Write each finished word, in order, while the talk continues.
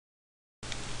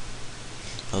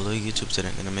Hello YouTube, today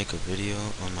I'm gonna make a video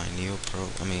on my new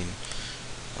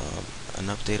an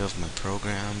update of my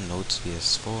program, Notez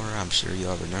VS4. I'm sure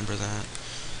y'all remember that.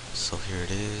 So here it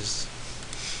is.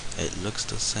 It looks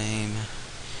the same,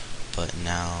 but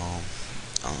now,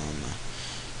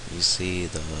 you see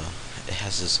it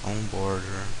has its own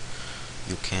border.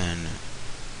 You can,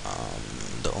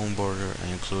 the own border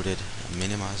included a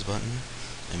minimize button,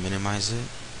 and minimize it,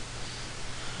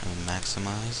 and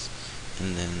maximize,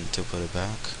 and then to put it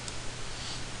back,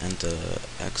 and the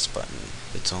X button,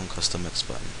 its own custom X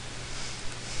button,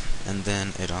 and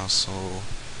then it also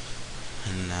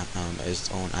its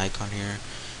own icon here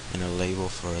and a label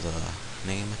for the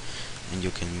name, and you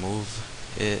can move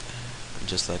it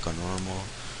just like a normal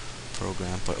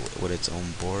program, but with its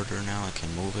own border. Now I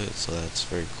can move it, so that's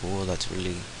very cool. That's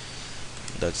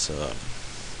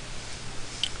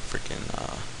freaking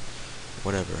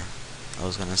whatever. I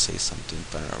was gonna say something,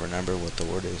 but I don't remember what the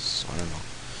word is, so I don't know.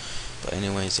 But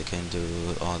anyways, you can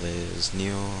do all this: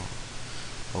 new,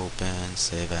 open,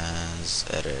 save as,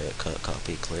 edit, cut,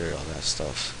 copy, clear, all that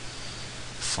stuff.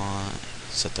 Font,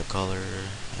 set the color,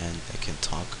 and it can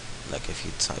talk like if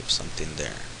you type something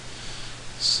there.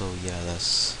 So yeah,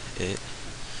 that's it.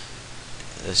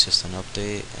 It's just an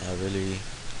update. I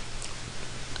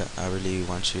really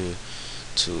want you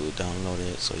to download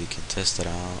it so you can test it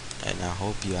out, and I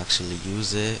hope you actually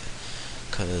use it,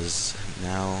 cause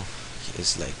now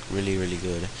it's like really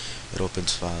good. It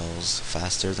opens files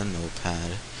faster than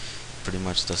Notepad. Pretty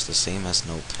much does the same as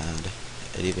Notepad.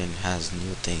 It even has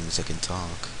new things. It can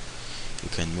talk, you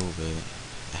can move it.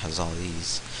 It has all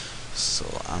these.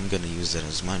 So I'm gonna use it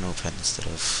as my Notepad instead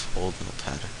of old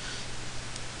Notepad.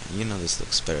 And you know this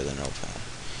looks better than Notepad.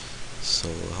 So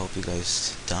I hope you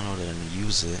guys download it and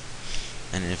use it.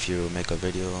 And if you make a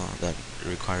video that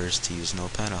requires to use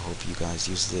Notepad, I hope you guys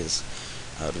use this.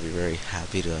 I would be very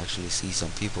happy to actually see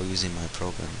some people using my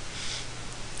program.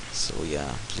 So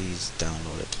yeah, please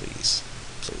download it, please.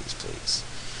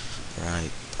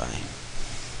 Alright, bye.